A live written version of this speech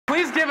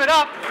please give it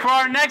up for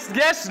our next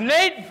guest,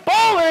 Nate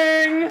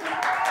Bowling.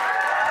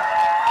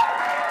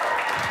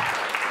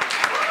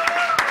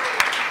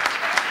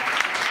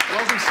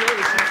 Welcome, sir.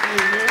 This is for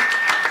you here.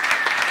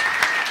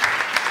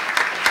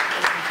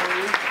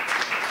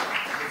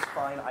 This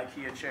fine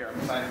IKEA chair. I'm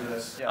excited for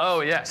this. Yes.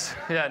 Oh, yes.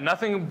 Yeah,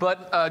 nothing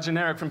but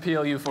generic from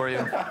PLU for you.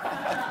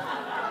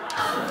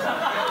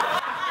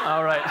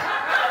 All right.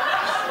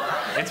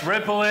 It's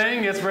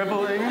rippling, it's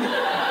rippling.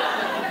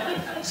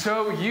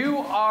 So you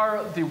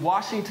are the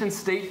Washington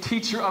State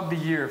Teacher of the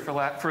Year for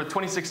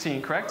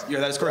 2016, correct? Yeah,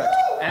 that is correct.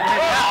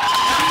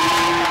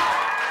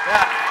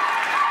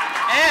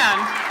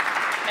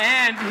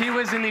 And he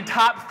was in the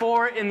top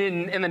 4 in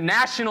the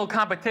national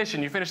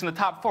competition. You finished in the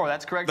top 4.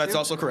 That's correct. That's too?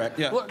 also correct.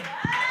 Yeah. Look.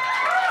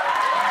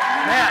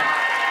 Man.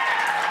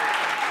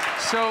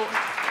 So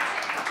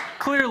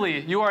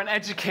clearly, you are an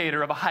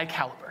educator of a high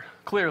caliber.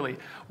 Clearly.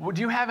 Do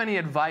you have any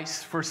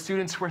advice for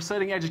students who are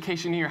studying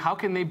education here? How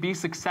can they be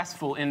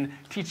successful in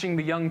teaching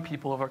the young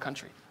people of our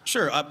country?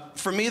 Sure.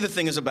 For me, the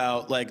thing is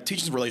about, like,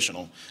 teaching is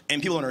relational,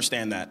 and people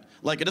understand that.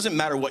 Like, it doesn't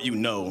matter what you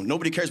know.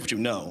 Nobody cares what you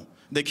know.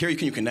 They care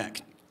can you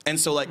connect. And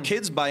so, like,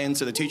 kids buy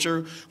into the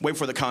teacher way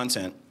before the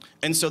content.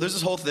 And so there's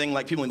this whole thing,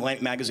 like people in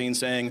Atlantic Magazine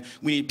saying,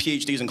 we need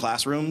PhDs in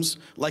classrooms.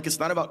 Like, it's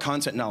not about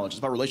content knowledge, it's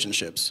about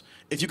relationships.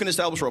 If you can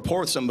establish a rapport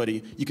with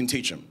somebody, you can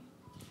teach them.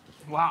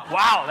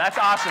 Wow, that's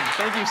awesome.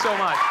 Thank you so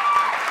much.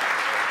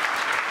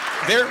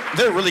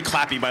 They're really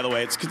clappy, by the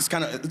way. It's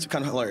kind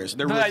of hilarious.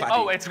 They're really clappy.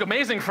 Oh, it's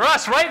amazing for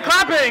us, right?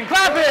 Clapping,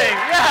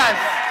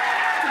 yes.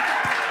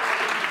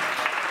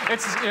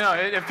 It's, you know,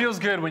 it feels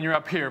good when you're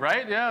up here,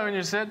 right? Yeah, when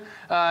you sit.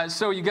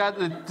 So you got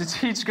to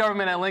teach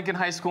government at Lincoln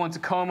High School in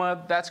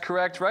Tacoma. That's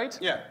correct, right?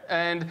 Yeah.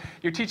 And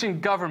you're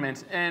teaching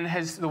government. And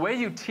has the way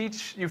you've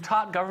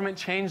taught government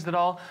changed at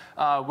all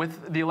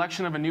with the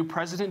election of a new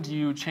president? Do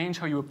you change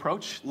how you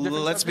approach different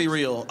Let's subjects? be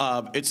real.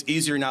 It's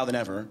easier now than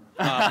ever.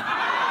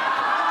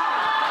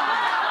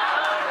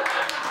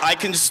 I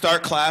can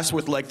start class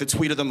with, like, the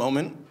tweet of the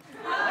moment.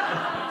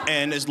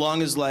 And as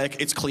long as,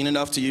 like, it's clean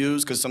enough to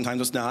use, because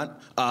sometimes it's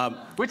not.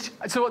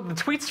 So the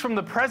tweets from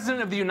the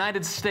President of the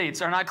United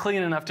States are not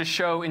clean enough to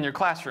show in your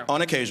classroom?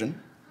 On occasion.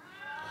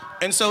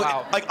 And so,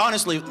 like,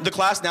 honestly, the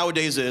class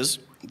nowadays is,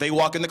 they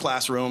walk in the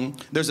classroom,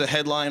 there's a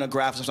headline, a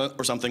graph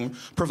or something,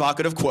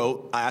 provocative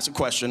quote, I ask a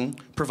question,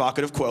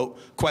 provocative quote,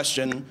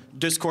 question,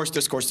 discourse,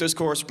 discourse,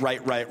 discourse,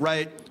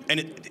 right, and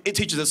it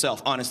teaches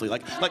itself, honestly.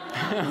 Like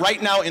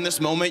right now in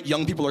this moment,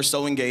 young people are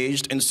so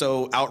engaged and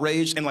so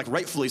outraged, and, like,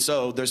 rightfully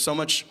so. There's so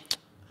much,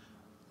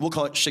 we'll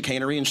call it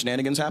chicanery and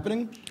shenanigans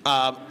happening,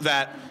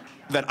 that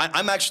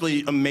I'm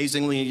actually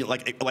amazingly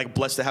like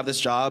blessed to have this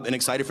job and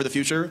excited for the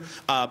future.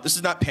 This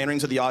is not pandering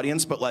to the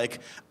audience, but, like,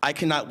 I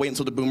cannot wait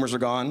until the boomers are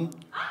gone.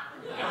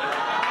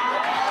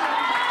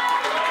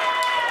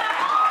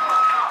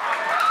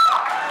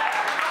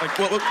 Like,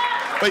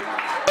 wait,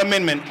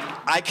 amendment.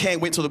 I can't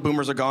wait till the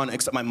boomers are gone,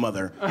 except my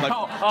mother. Like,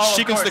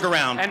 she can stick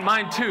around. And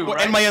mine too,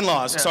 right? And my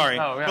in-laws, sorry.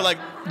 Oh, yeah. But, like,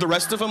 the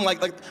rest of them, like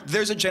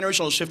there's a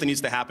generational shift that needs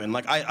to happen.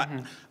 Like,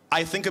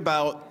 I think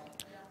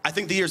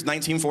the year's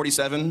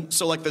 1947.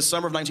 So, like, the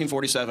summer of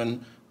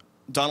 1947,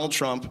 Donald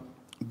Trump,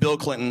 Bill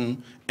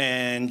Clinton,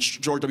 and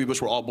George W.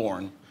 Bush were all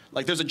born.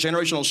 Like, there's a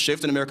generational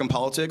shift in American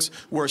politics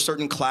where a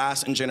certain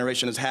class and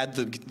generation has had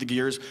the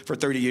gears for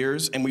 30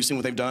 years, and we've seen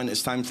what they've done.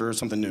 It's time for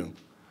something new.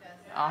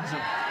 Awesome.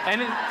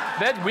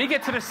 And we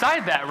get to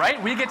decide that,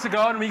 right? We get to go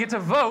out and we get to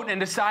vote and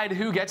decide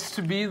who gets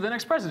to be the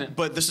next president.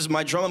 But this is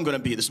my drum I'm going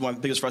to beat. This is one of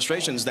my biggest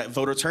frustrations, that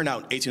voter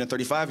turnout, 18 to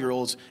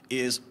 35-year-olds,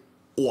 is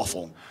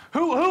awful.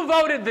 Who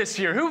voted this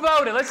year? Who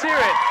voted? Let's hear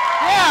it.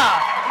 Yeah.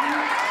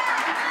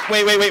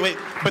 Wait.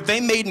 But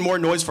they made more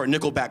noise for a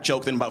Nickelback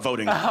joke than about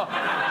voting.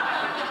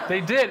 They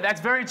did.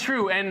 That's very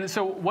true. And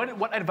so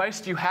what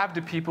advice do you have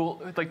to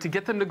people, like, to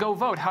get them to go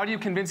vote? How do you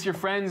convince your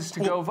friends to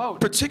go vote?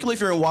 Particularly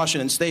if you're in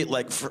Washington State,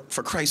 like,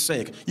 for Christ's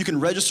sake, you can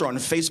register on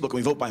Facebook and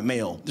we vote by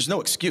mail. There's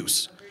no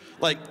excuse.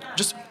 Like,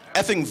 just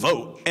effing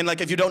vote. And,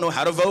 like, if you don't know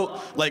how to vote,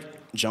 like,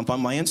 jump on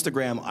my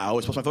Instagram. I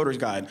always post my voter's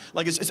guide.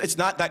 Like, it's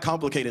not that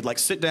complicated. Like,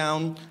 sit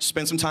down,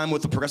 spend some time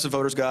with the Progressive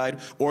Voter's Guide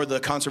or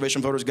the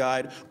Conservation Voter's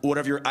Guide, or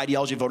whatever your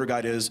ideology voter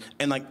guide is,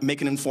 and, like,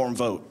 make an informed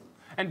vote.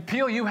 And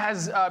PLU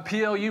has,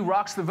 PLU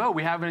Rocks the Vote.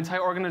 We have an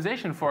entire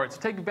organization for it. So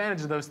take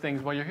advantage of those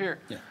things while you're here.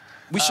 Yeah.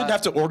 We shouldn't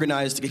have to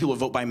organize to get people to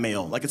vote by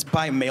mail. Like, it's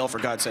by mail, for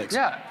God's sakes.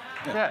 Yeah.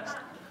 Yes.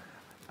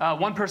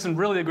 One person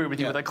really agreed with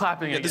you with, like,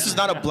 clapping again. This is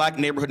not a black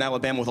neighborhood in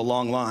Alabama with a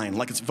long line.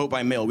 Like, it's vote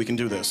by mail. We can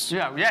do this.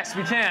 Yeah, yes,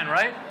 we can,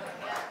 right?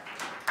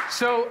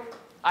 So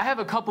I have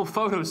a couple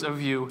photos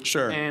of you.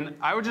 Sure. And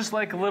I would just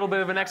like a little bit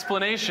of an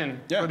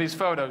explanation for these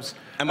photos.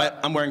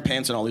 I'm wearing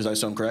pants in all these, I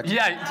assume, correct?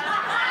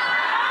 Yeah.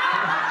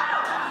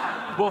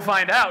 We'll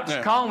find out.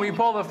 Yeah. Colin, will you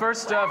pull the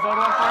first photo up for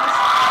us?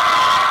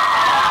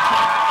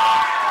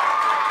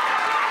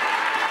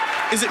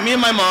 Is it me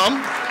and my mom?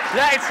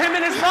 Yeah, it's him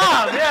and his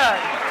mom, yeah.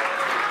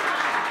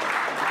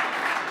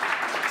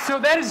 So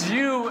that is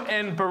you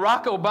and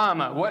Barack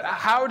Obama.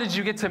 How did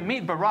you get to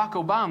meet Barack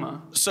Obama?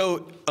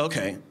 So,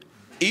 okay.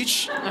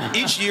 Each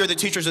year, the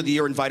Teachers of the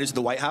Year are invited to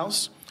the White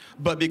House.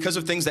 But because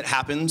of things that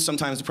happen,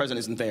 sometimes the president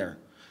isn't there.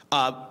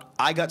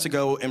 I got to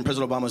go in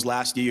President Obama's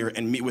last year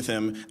and meet with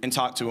him and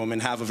talk to him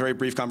and have a very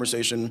brief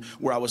conversation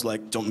where I was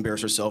like, don't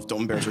embarrass yourself,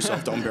 don't embarrass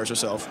yourself, don't embarrass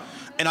yourself.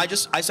 And I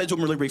said to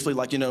him really briefly,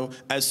 like, you know,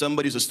 as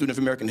somebody who's a student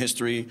of American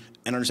history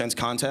and understands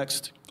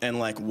context and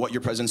like what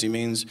your presidency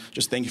means,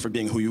 just thank you for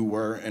being who you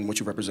were and what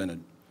you represented.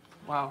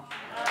 Wow.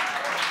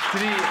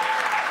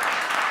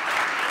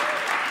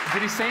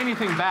 Did he say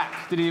anything back?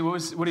 What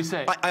did he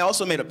say? I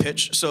also made a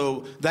pitch,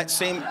 so that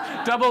same...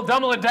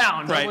 Double it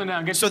down, right. double it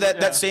down. So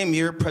that same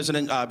year,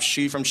 President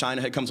Xi from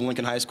China had come to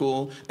Lincoln High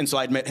School, and so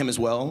I'd met him as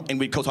well, and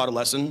we co-taught a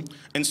lesson.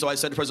 And so I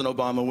said to President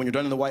Obama, when you're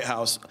done in the White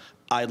House,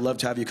 I'd love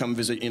to have you come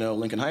visit, you know,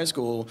 Lincoln High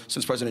School,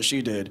 since President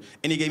Xi did.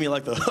 And he gave me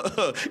like the,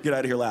 get out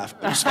of here laugh.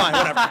 It's fine,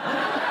 whatever.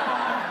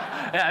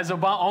 Yeah, as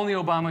only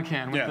Obama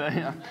can.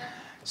 Yeah.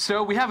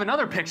 So we have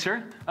another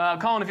picture.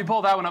 Colin, if you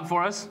pull that one up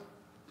for us.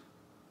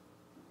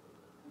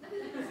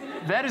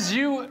 That is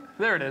you.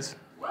 There it is.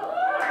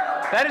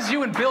 That is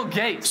you and Bill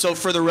Gates. So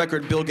for the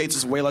record, Bill Gates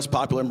is way less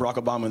popular than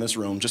Barack Obama in this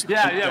room. Just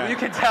yeah, you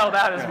can tell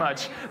that as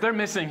much. They're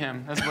missing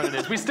him. That's what it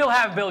is. We still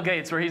have Bill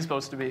Gates where he's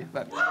supposed to be.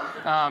 But,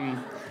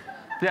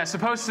 yeah,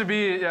 supposed to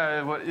be.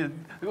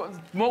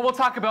 We'll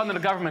talk about in the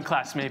government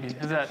class maybe.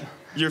 Is that?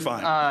 You're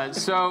fine.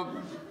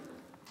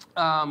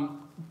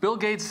 Bill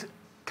Gates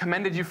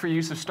commended you for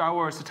use of Star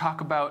Wars to talk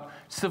about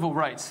civil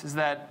rights. Is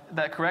that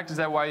correct? Is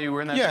that why you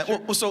were in that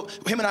picture? Well, so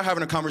him and I were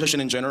having a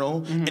conversation in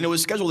general, and it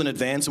was scheduled in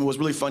advance, and what was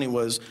really funny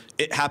was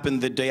it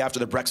happened the day after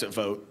the Brexit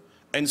vote.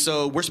 And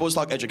so we're supposed to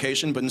talk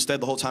education, but instead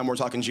the whole time we're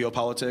talking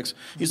geopolitics.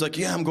 He's like,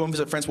 yeah, I'm going to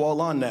visit Francois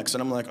Hollande next.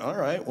 And I'm like, all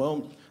right,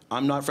 well,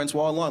 I'm not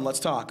Francois Hollande,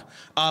 let's talk.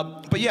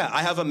 But yeah,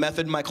 I have a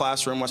method in my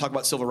classroom where I talk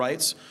about civil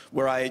rights,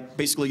 where I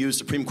basically use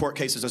Supreme Court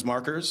cases as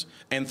markers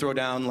and throw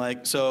down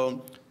like,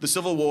 so the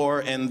Civil War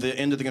and the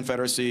end of the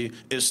Confederacy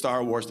is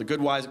Star Wars. The good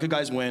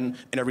guys win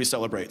and everybody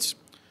celebrates.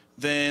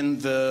 Then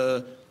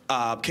the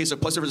case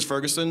of Plessy versus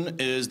Ferguson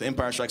is The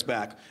Empire Strikes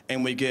Back.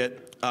 And we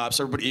get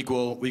everybody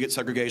equal, we get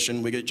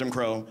segregation, we get Jim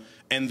Crow.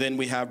 And then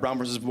we have Brown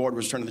versus Board,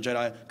 Return of the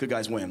Jedi, good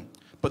guys win.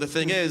 But the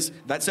thing is,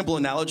 that simple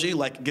analogy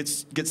like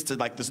gets to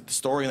like the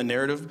story and the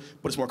narrative,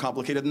 but it's more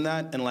complicated than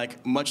that. And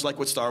like much like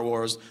with Star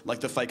Wars, like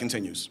the fight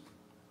continues.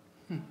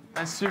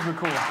 That's super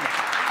cool.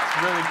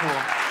 It's really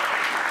cool.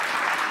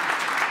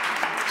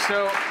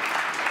 So,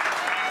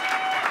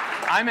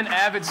 I'm an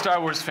avid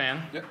Star Wars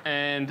fan,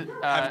 and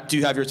do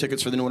you have your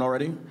tickets for the new one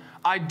already?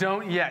 I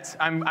don't yet.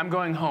 I'm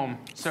going home,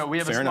 so we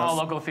have a small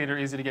local theater,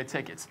 easy to get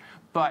tickets.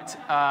 But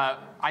I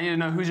need to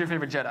know, who's your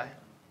favorite Jedi?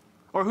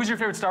 Or who's your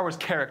favorite Star Wars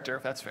character,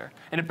 if that's fair?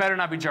 And it better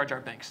not be Jar Jar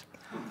Binks.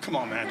 Come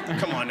on, man.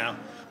 Come on now.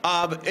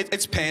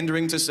 It's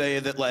pandering to say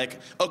that, like,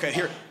 okay,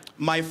 here,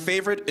 my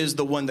favorite is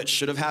the one that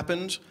should have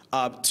happened.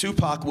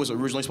 Tupac was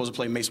originally supposed to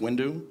play Mace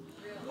Windu.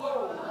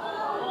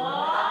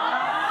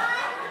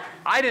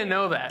 I didn't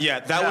know that. Yeah,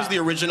 that was the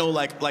original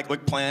like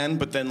plan,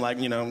 but then like,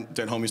 you know,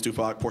 dead homies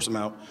Tupac, pour some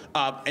out.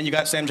 And you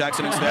got Sam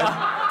Jackson instead.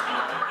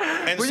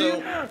 And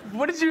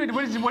what did you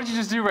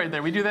just do right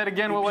there? We do that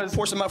again? What was?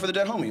 Pour some out for the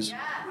dead homies.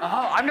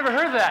 Oh, I've never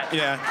heard that.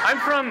 Yeah.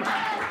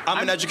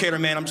 I'm an educator,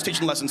 man. I'm just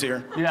teaching lessons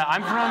here. Yeah,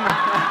 I'm from.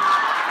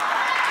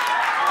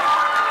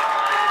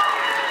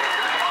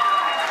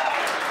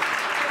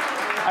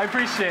 I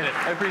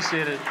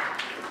appreciate it.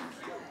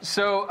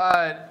 So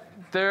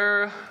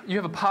you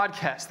have a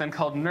podcast then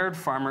called Nerd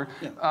Farmer.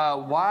 Yeah.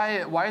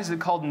 Why is it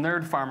called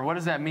Nerd Farmer? What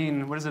does that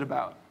mean? What is it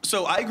about?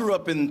 So I grew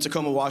up in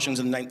Tacoma,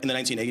 Washington in the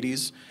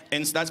 1980s,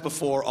 and that's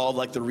before all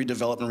like the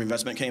redevelopment and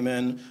reinvestment came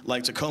in.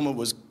 Like Tacoma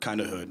was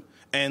kind of hood.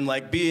 And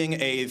like being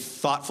a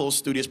thoughtful,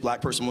 studious black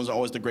person was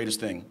always the greatest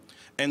thing.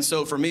 And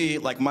so for me,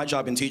 like my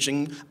job in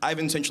teaching, I've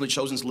intentionally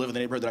chosen to live in the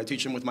neighborhood that I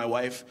teach in with my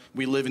wife.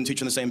 We live and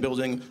teach in the same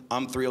building.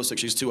 I'm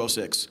 306, she's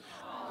 206.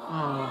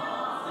 Oh.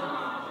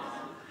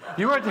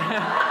 You are...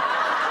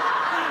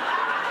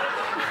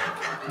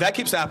 That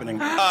keeps happening.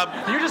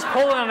 You're just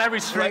pulling on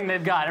every string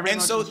they've got.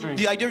 And so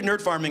the idea of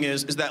nerd farming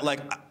is that like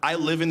I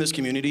live in this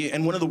community,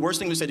 and one of the worst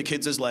things to say to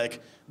kids is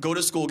like, go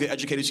to school, get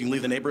educated so you can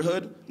leave the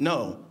neighborhood.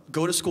 No,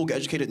 go to school, get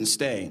educated, and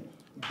stay.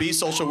 Be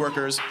social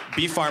workers,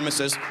 be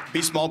pharmacists,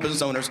 be small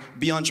business owners,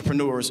 be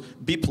entrepreneurs,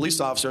 be police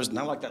officers.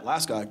 Not like that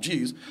last guy,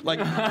 geez. Like,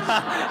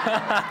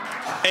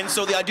 and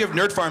so the idea of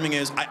nerd farming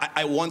is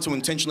I want to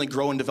intentionally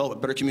grow and develop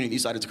a better community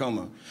east side of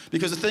Tacoma.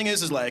 Because the thing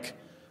is like,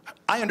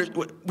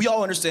 we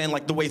all understand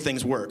like the way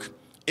things work.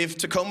 If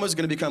Tacoma is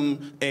going to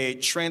become a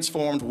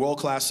transformed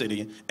world-class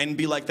city and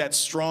be like that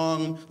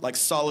strong, like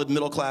solid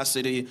middle-class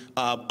city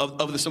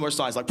of the similar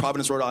size, like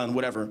Providence, Rhode Island,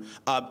 whatever,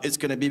 it's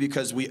going to be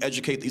because we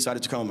educate the east side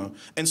of Tacoma.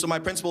 And so my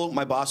principal,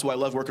 my boss, who I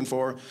love working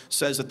for,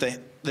 says that the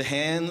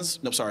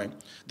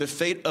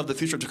fate of the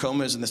future of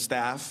Tacoma is in the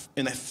staff,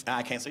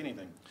 I can't say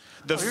anything.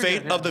 The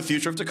fate of the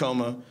future of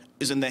Tacoma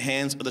is in the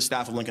hands of the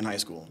staff of Lincoln High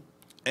School.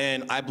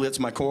 And I believe it's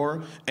my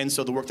core, and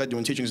so the work that I do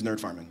in teaching is nerd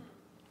farming.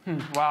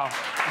 Wow,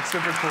 that's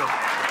super cool.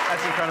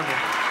 That's incredible.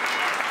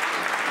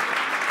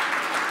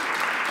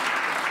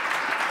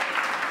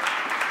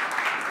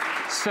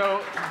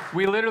 So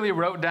we literally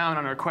wrote down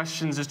on our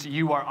questions just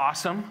 "You are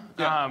awesome,"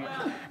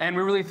 and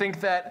we really think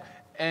that.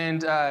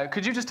 And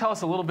could you just tell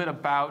us a little bit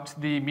about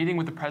the meeting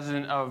with the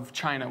president of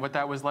China, what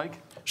that was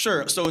like?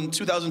 Sure. So in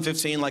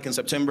 2015, like in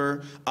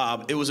September,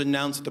 it was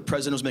announced that the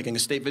president was making a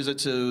state visit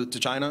to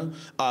China.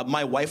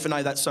 My wife and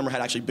I that summer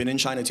had actually been in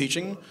China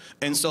teaching.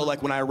 And so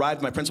like when I arrived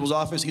at my principal's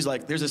office, he's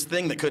like, there's this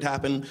thing that could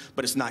happen,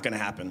 but it's not going to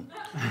happen.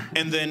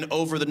 And then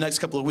over the next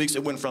couple of weeks,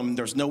 it went from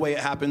there's no way it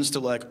happens to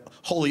like,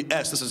 holy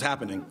S, this is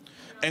happening.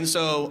 And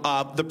so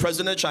the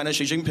president of China,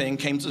 Xi Jinping,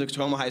 came to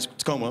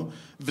Tacoma,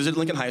 visited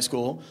Lincoln High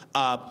School.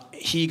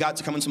 He got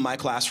to come into my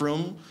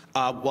classroom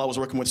while I was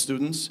working with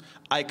students.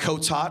 I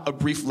co-taught a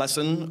brief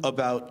lesson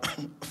about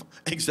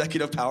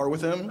executive power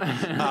with him.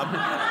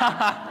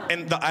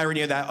 And the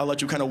irony of that, I'll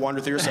let you kind of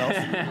wander through yourself.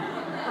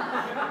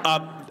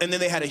 And then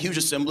they had a huge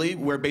assembly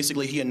where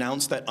basically he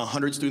announced that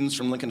 100 students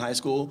from Lincoln High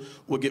School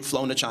would get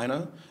flown to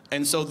China.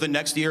 And so the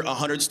next year,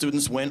 100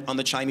 students went on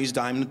the Chinese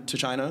dime to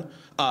China.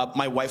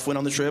 My wife went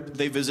on the trip.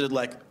 They visited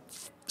like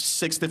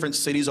 6 different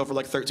cities over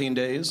like 13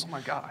 days. Oh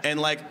my gosh. And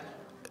like,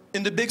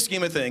 in the big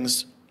scheme of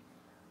things,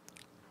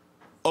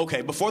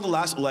 okay, before the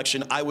last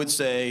election, I would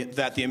say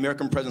that the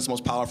American president's the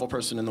most powerful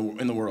person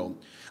in the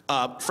world.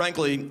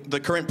 Frankly,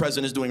 the current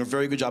president is doing a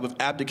very good job of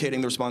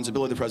abdicating the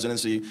responsibility of the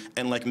presidency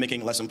and like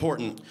making it less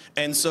important.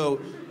 And so,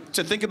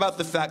 to think about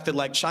the fact that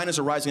like China's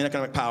a rising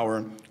economic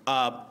power,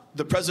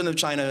 the president of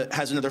China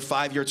has another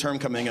 5-year term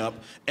coming up,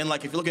 and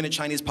like if you're looking at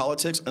Chinese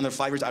politics, another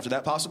 5 years after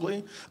that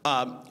possibly,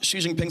 Xi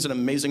Jinping's an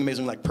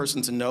amazing like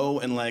person to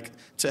know and like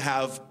to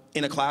have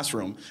in a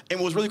classroom. And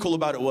what was really cool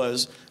about it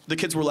was the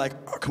kids were like,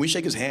 oh, can we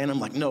shake his hand? I'm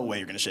like, no way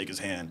you're gonna shake his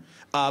hand.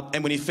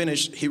 And when he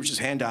finished, he reached his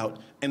hand out,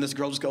 and this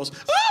girl just goes,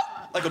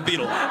 ah! Like a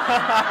beetle.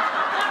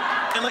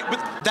 And like,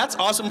 but that's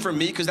awesome for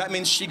me because that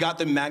means she got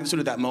the magnitude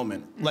of that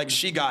moment. Like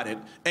she got it,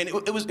 and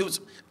it was.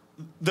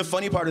 The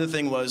funny part of the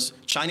thing was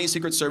Chinese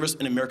Secret Service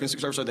and American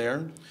Secret Service are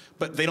there,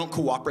 but they don't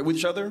cooperate with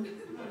each other.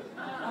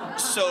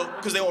 So,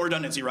 because they want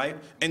redundancy, right?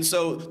 And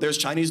so there's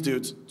Chinese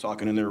dudes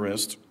talking in their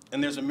wrist,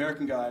 and there's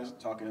American guys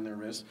talking in their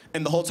wrist.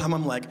 And the whole time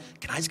I'm like,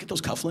 can I just get those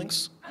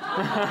cufflinks?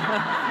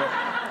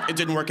 But it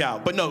didn't work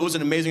out. But no, it was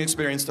an amazing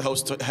experience to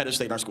host head of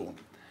state in our school.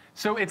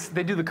 So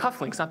they do the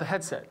cufflinks, not the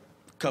headset.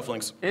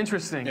 Cufflinks.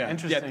 Interesting,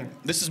 interesting. Yeah,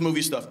 this is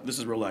movie stuff. This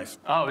is real life.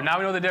 Oh, now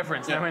we know the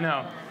difference. Yeah. Now we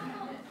know.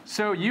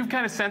 So you've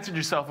kind of censored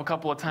yourself a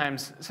couple of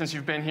times since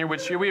you've been here,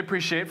 which we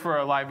appreciate for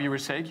our live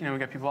viewers' sake. You know, we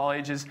got people all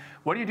ages.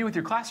 What do you do with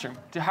your classroom?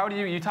 How do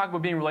you talk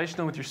about being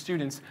relational with your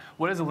students?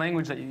 What is the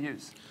language that you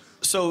use?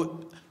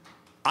 So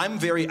I'm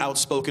very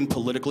outspoken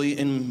politically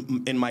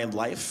in my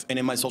life and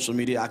in my social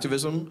media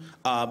activism,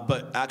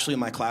 but actually in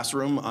my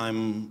classroom,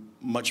 I'm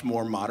much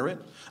more moderate.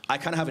 I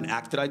kind of have an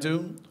act that I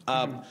do.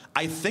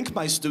 I think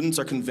my students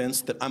are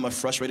convinced that I'm a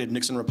frustrated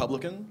Nixon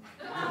Republican.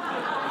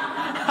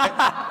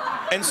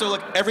 And so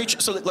like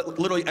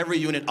literally every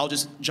unit, I'll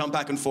just jump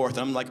back and forth.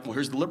 And I'm like, well,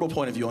 here's the liberal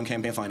point of view on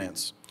campaign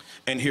finance.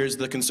 And here's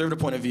the conservative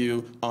point of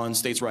view on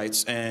states'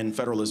 rights and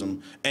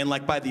federalism. And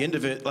like by the end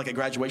of it, like at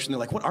graduation, they're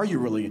like, what are you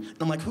really? And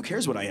I'm like, who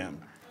cares what I am?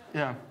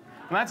 Yeah.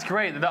 Well, that's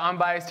great. The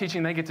unbiased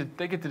teaching, they get to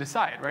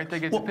decide, right? They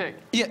get to pick.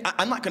 Yeah,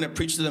 I'm not going to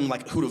preach to them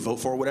like who to vote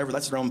for or whatever.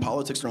 That's their own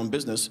politics, their own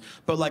business.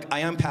 But like I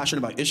am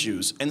passionate about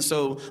issues. And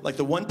so like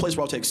the one place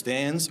where I'll take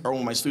stands are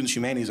when my students'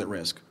 humanity is at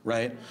risk,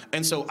 right?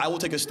 And so I will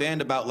take a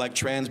stand about like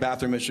trans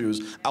bathroom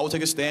issues. I will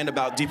take a stand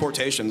about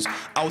deportations.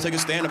 I will take a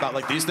stand about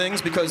like these things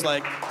because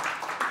like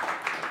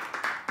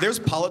there's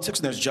politics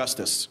and there's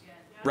justice,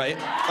 right?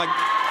 Like.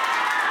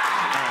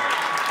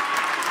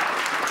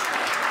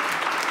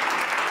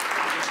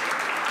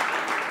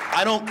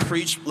 I don't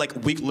preach like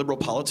weak liberal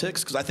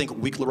politics because I think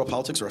weak liberal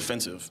politics are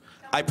offensive.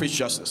 I preach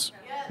justice.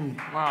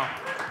 Wow.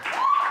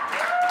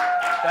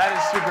 That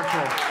is super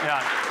cool.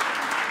 Yeah.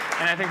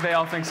 And I think they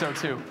all think so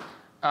too.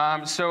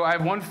 So I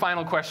have one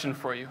final question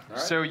for you. Right.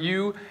 So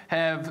you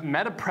have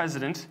met a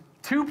president,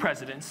 2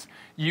 presidents.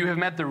 You have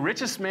met the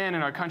richest man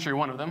in our country,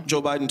 one of them.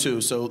 Joe Biden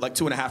too, so like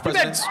 2.5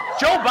 presidents.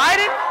 Joe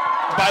Biden?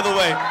 By the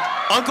way,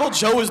 Uncle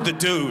Joe is the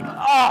dude.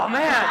 Oh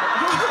man.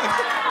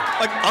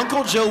 Like,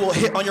 Uncle Joe will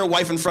hit on your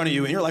wife in front of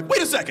you, and you're like,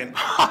 wait a second,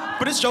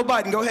 but it's Joe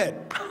Biden, go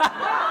ahead.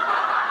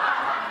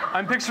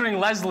 I'm picturing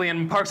Leslie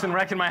in Parks and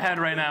Rec in my head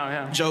right now,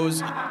 yeah.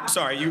 Joe's,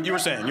 sorry, you were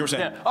saying.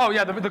 Yeah. Oh,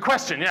 yeah, the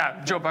question,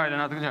 yeah, Joe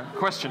Biden,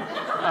 question.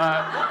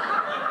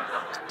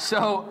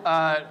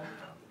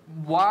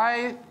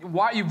 Why,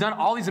 you've done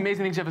all these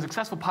amazing things, you have a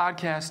successful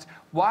podcast,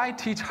 why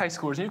teach high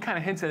schoolers? And you kind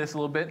of hinted at this a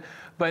little bit,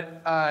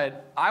 but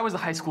I was a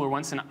high schooler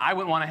once, and I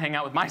wouldn't want to hang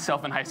out with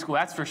myself in high school,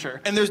 that's for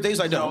sure. And there's days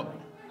I don't.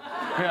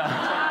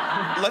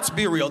 Yeah. Let's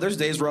be real. There's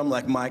days where I'm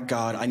like, my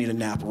God, I need a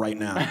nap right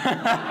now.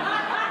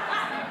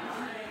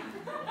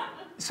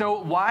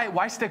 So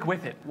why stick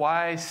with it?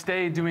 Why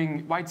stay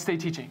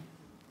teaching?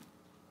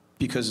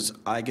 Because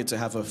I get to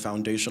have a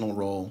foundational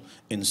role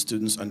in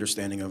students'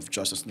 understanding of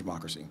justice and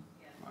democracy.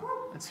 Wow.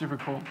 That's super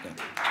cool. Yeah.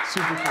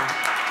 Super cool.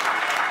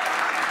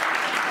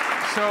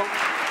 So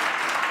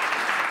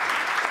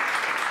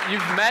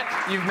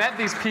you've met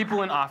these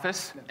people in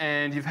office,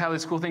 and you've had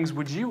these cool things.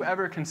 Would you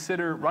ever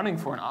consider running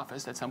for an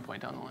office at some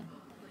point down the line?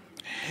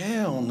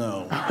 Hell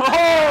no.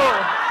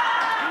 Oh!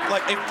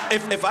 Like,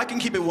 if I can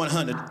keep it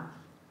 100,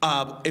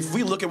 if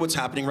we look at what's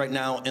happening right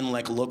now in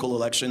like local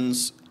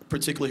elections,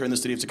 particularly here in the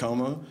city of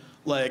Tacoma,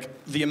 like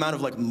the amount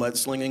of like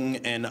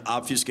mudslinging and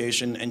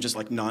obfuscation and just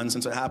like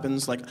nonsense that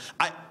happens, like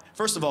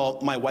first of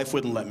all, my wife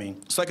wouldn't let me.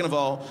 Second of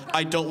all,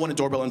 I don't want a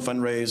doorbell and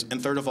fundraise.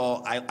 And third of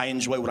all, I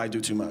enjoy what I do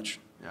too much.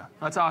 Yeah,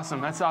 that's awesome.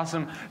 That's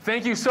awesome.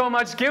 Thank you so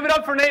much. Give it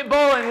up for Nate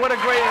Bowling. What a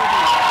great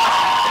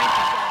interview.